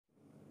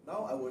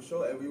Now I will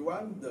show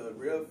everyone the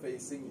rear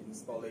facing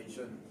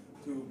installation.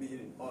 To be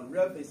on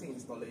rear facing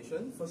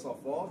installation, first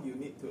of all you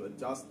need to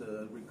adjust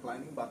the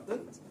reclining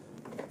button.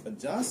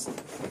 Adjust,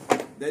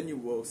 then you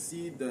will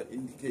see the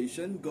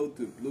indication go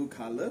to blue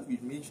color,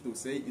 which means to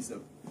say it's a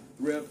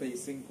rear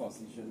facing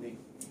positioning.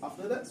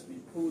 After that, we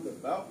pull the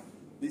belt.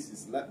 This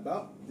is lap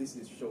belt, this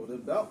is shoulder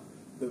belt.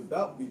 The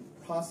belt we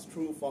pass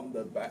through from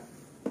the back.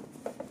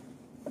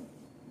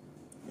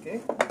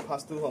 Okay,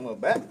 pass through from the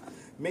back.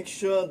 Make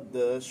sure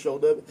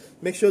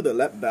the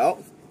lap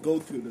belt go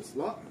to the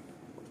slot.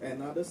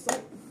 Another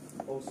side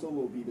also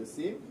will be the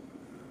same.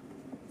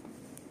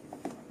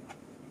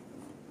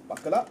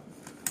 Buckle up.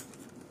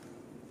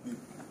 We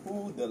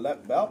pull the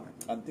lap belt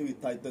until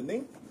it's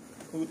tightening.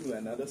 Pull to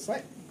another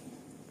side.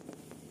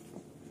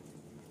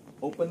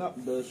 Open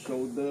up the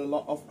shoulder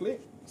lock-off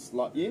clip.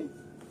 Slot in.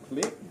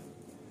 Clip.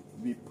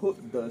 We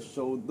put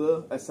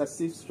the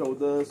excessive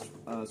shoulder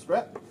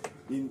strap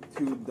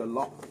into the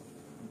lock.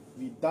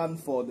 We done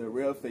for the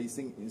rear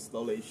facing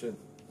installation.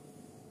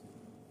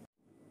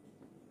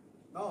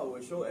 Now I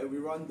will show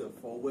everyone the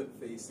forward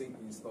facing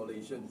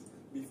installation.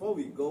 Before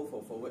we go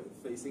for forward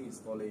facing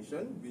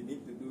installation, we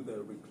need to do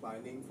the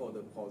reclining for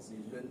the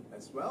position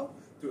as well.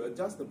 To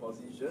adjust the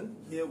position,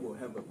 here we'll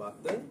have a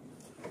button.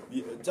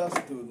 We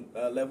adjust to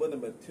level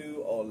number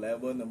 2 or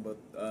level number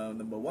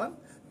 1,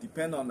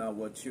 depend on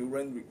our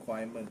children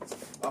requirements.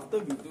 After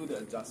we do the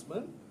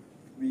adjustment,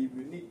 we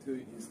will need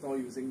to install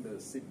using the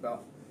seat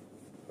belt.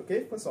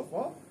 Okay, first of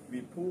all,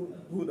 we pull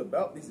the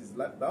belt. This is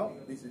lap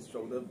belt, this is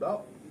shoulder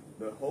belt.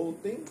 The whole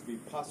thing we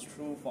pass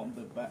through from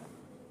the back.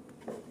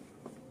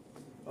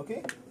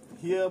 Okay,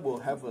 here we'll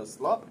have a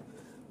slot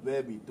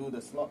where we do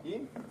the slot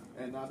in.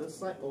 Another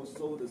side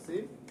also the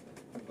same.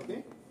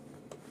 Okay,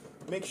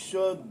 make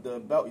sure the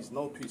belt is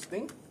no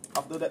twisting.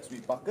 After that, we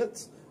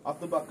buckets.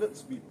 After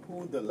buckets, we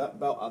pull the lap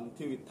belt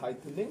until it's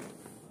tightening.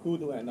 Pull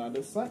to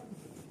another side.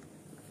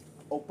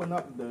 Open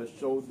up the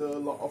shoulder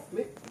lock-off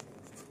clip.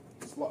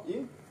 Slot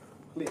in,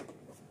 clip.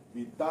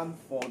 We're done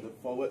for the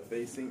forward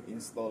facing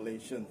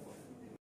installation.